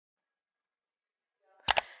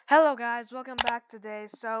Hello guys, welcome back today.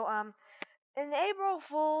 On April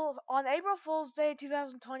Fool's Day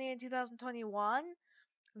 2020 and 2021,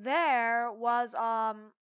 there was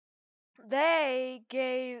they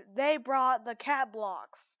brought the cat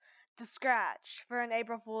blocks to scratch for an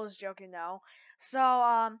April Fool's joke.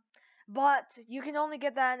 But you can only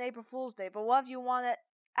get that on April Fool's Day. But what if you want it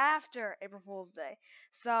after April Fool's Day?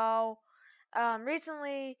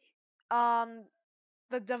 Recently, um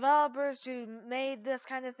the developers who made this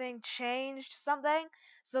kind of thing changed something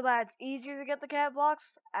so that it's easier to get the cat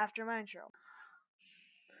blocks after my intro.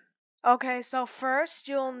 Okay, so first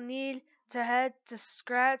you'll need to head to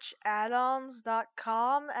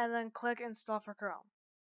scratchaddons.com and then click install for Chrome.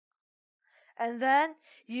 And then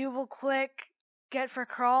you will click get for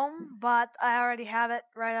Chrome, but I already have it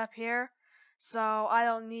right up here, so I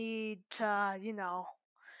don't need to,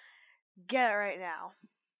 get it right now.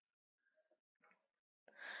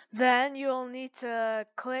 Then you'll need to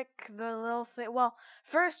click the little thing. Well,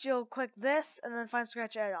 first you'll click this and then find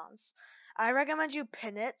Scratch Add-ons. I recommend you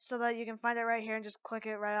pin it so that you can find it right here and just click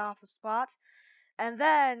it right off the spot. And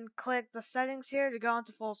then click the settings here to go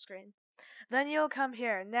into full screen. Then you'll come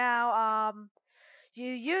here. Now, you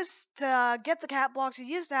used to get the cat blocks, you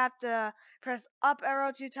used to have to press up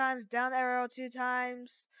arrow 2 times, down arrow 2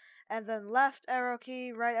 times, and then left arrow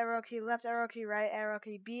key, right arrow key, left arrow key, right arrow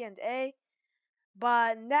key, B and A.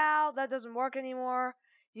 But now that doesn't work anymore.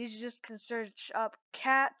 You just can search up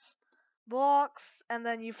cat blocks and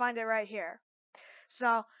then you find it right here.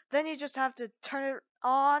 So then you just have to turn it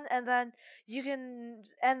on and then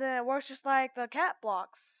it works just like the cat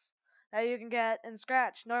blocks that you can get in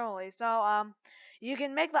Scratch normally. You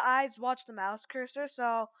can make the eyes watch the mouse cursor.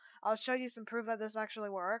 So I'll show you some proof that this actually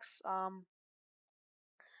works.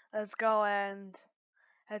 Let's go and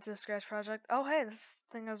head to the Scratch project. Oh hey, this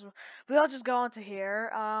thing is. We'll just go into here.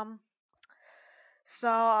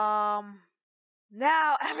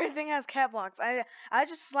 Now everything has cat blocks. I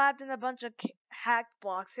just slapped in a bunch of hacked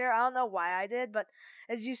blocks here. I don't know why I did, but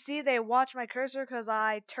as you see, they watch my cursor because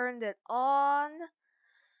I turned it on,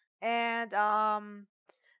 and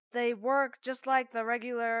they work just like the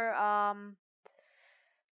regular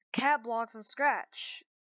cat blocks in Scratch.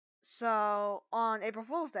 So on April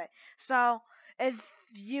Fool's Day. So if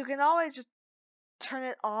you can always just turn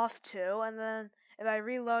it off too, and then if I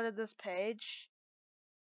reloaded this page,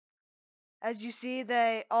 as you see,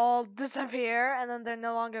 they all disappear and then they're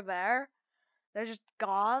no longer there. They're just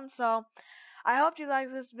gone. So I hope you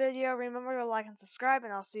like this video. Remember to like and subscribe,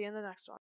 and I'll see you in the next one.